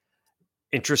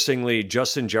interestingly,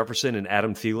 Justin Jefferson and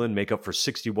Adam Thielen make up for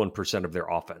 61% of their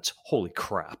offense. Holy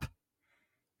crap.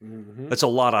 Mm-hmm. That's a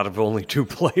lot out of only 2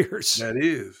 players. That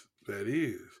is.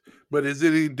 But is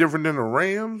it any different than the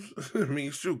Rams? I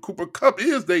mean, shoot, Cooper Kupp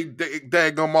is they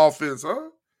daggum offense, huh?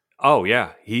 Oh,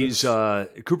 yeah. He's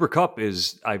Cooper Kupp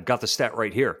is, I've got the stat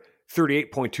right here,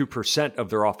 38.2% of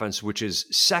their offense, which is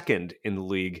second in the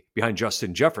league behind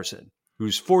Justin Jefferson,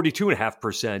 who's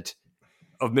 42.5%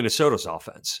 of Minnesota's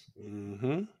offense.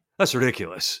 Mm-hmm. That's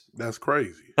ridiculous. That's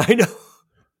crazy. I know.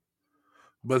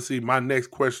 But see, my next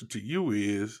question to you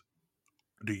is,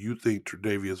 do you think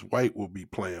Tre'Davious White will be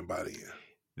playing by the end?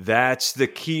 That's the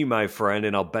key, my friend,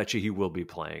 and I'll bet you he will be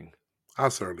playing. I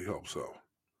certainly hope so.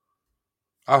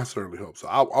 I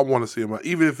want to see him out.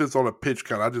 Even if it's on a pitch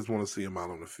count, I just want to see him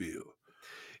out on the field.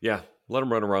 Yeah, let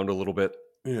him run around a little bit.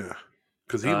 Yeah.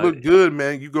 Because he looked good,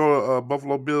 man. You go to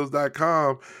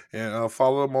BuffaloBills.com and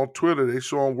follow him on Twitter. They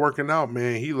show him working out,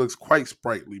 man. He looks quite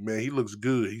sprightly, man. He looks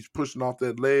good. He's pushing off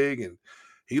that leg, and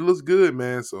he looks good,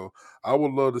 man. So I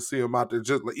would love to see him out there,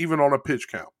 just like, even on a pitch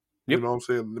count. Yep. You know what I'm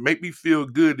saying? Make me feel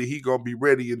good that he's going to be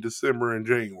ready in December and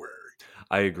January.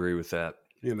 I agree with that.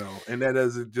 And that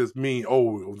doesn't just mean,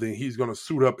 then he's going to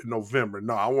suit up in November.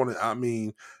 No,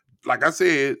 like I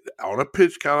said, on a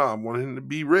pitch count, I want him to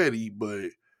be ready, but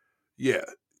yeah,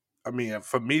 I mean,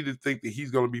 for me to think that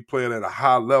he's going to be playing at a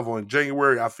high level in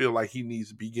January, I feel like he needs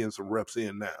to be getting some reps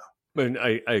in now. And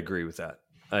I agree with that.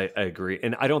 I agree.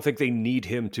 And I don't think they need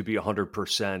him to be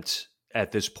 100%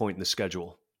 at this point in the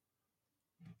schedule.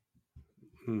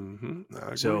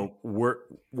 Mm-hmm. So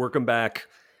work him back,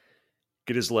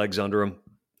 get his legs under him,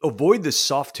 avoid the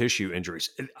soft tissue injuries.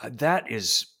 That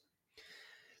is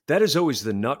always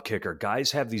the nut kicker.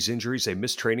 Guys have these injuries, they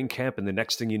miss training camp, and the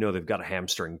next thing you know, they've got a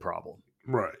hamstring problem.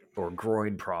 Right. Or a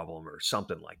groin problem or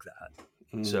something like that.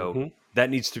 Mm-hmm. So that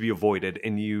needs to be avoided,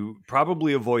 and you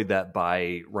probably avoid that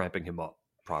by ramping him up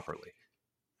properly.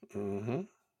 Mm-hmm.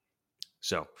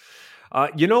 So,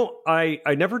 I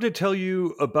never did tell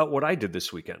you about what I did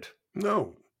this weekend.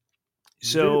 No.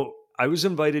 So I was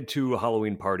invited to a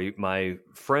Halloween party. My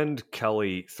friend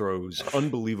Kelly throws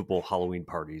unbelievable Halloween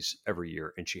parties every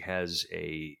year, and she has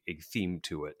a theme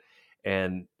to it.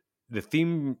 And the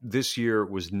theme this year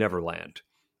was Neverland.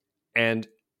 And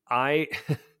I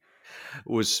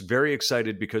was very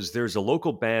excited because there's a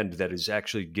local band that is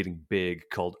actually getting big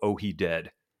called Oh He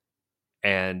Dead.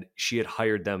 And she had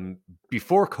hired them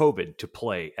before COVID to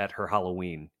play at her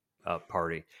Halloween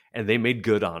party. And they made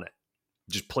good on it.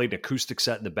 Just played an acoustic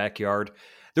set in the backyard.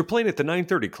 They're playing at the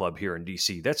 930 Club here in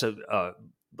DC. That's a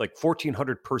like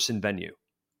 1,400 person venue.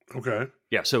 Okay.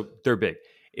 Yeah, so they're big.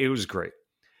 It was great.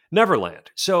 Neverland.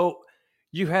 So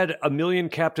you had a million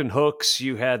Captain Hooks.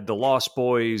 You had the Lost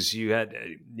Boys. You had,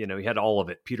 you had all of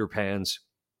it. Peter Pan's.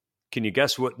 Can you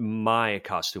guess what my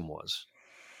costume was?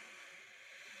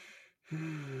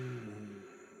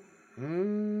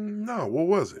 No, what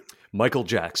was it? Michael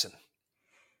Jackson.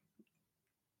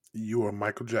 You are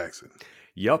Michael Jackson.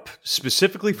 Yup.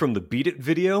 Specifically from the Beat It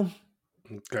video.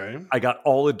 Okay. I got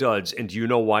all the duds. And do you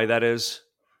know why that is?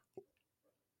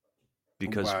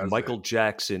 Because Michael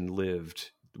Jackson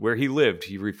lived where he lived.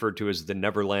 He referred to as the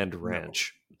Neverland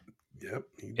Ranch. No. Yep.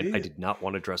 He and I did not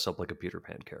want to dress up like a Peter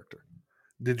Pan character.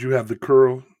 Did you have the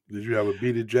curl? Did you have a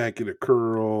beaded jacket, a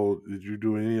curl? Did you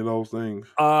do any of those things?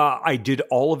 I did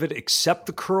all of it except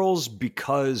the curls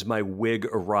because my wig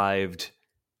arrived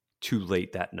too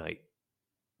late that night.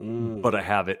 But I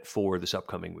have it for this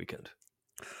upcoming weekend.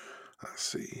 I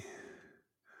see.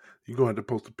 You're going to have to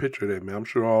post a picture of that, man. I'm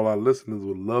sure all our listeners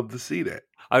would love to see that.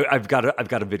 I've got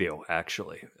a video,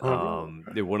 actually.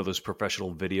 They're one of those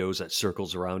professional videos that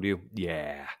circles around you.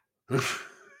 Yeah.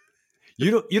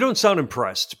 You don't sound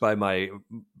impressed by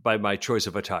my choice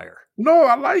of attire. No,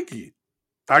 I like it.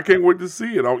 I can't wait to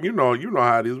see it. You know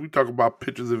how it is. We talk about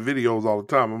pictures and videos all the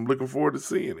time. I'm looking forward to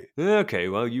seeing it. Okay,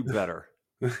 well, you better.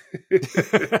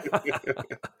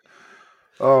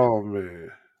 Oh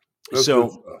man.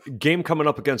 So, game coming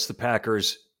up against the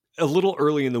Packers. a little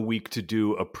early in the week to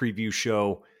do a preview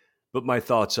show, but my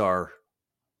thoughts are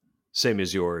same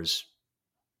as yours.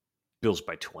 Bills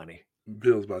by 20.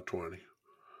 Bills by 20.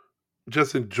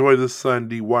 Just enjoy this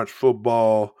Sunday, watch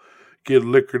football, get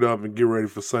liquored up, and get ready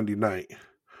for Sunday night.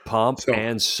 Pomp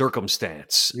and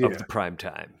circumstance of the prime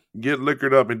time. Get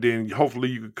liquored up, and then hopefully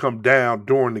you can come down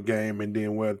during the game, and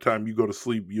then by the time you go to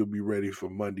sleep, you'll be ready for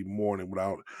Monday morning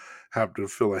without having to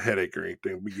feel a headache or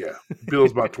anything. But yeah,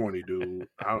 Bills by 20, dude.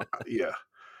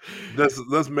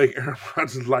 Let's make Aaron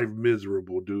Rodgers' life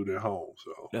miserable, dude, at home.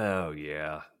 So. Oh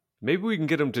yeah, maybe we can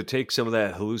get him to take some of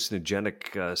that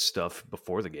hallucinogenic stuff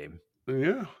before the game.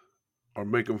 Yeah, or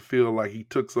make him feel like he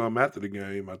took some after the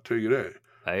game. I tell you that.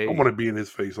 I want to be in his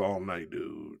face all night,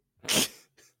 dude.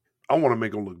 I want to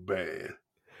make him look bad.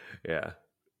 Yeah.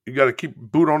 You got to keep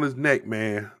boot on his neck,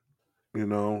 man. You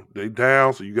know, they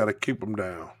down, so you got to keep them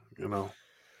down, you know.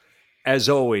 As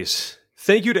always,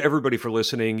 thank you to everybody for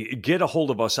listening. Get a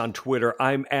hold of us on Twitter.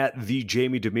 I'm at the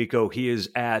Jamie D'Amico. He is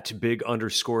at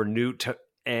 @big_Newt.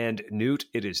 And Newt,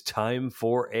 it is time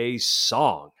for a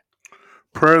song.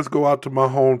 Prayers go out to my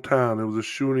hometown. There was a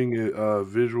shooting at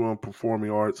Visual and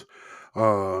Performing Arts,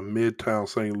 Midtown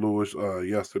St. Louis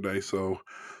yesterday. So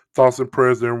thoughts and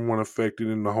prayers to everyone affected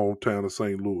in the hometown of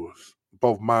St. Louis,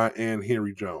 both mine and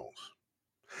Henry Jones.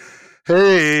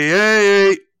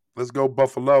 Hey, let's go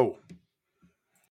Buffalo.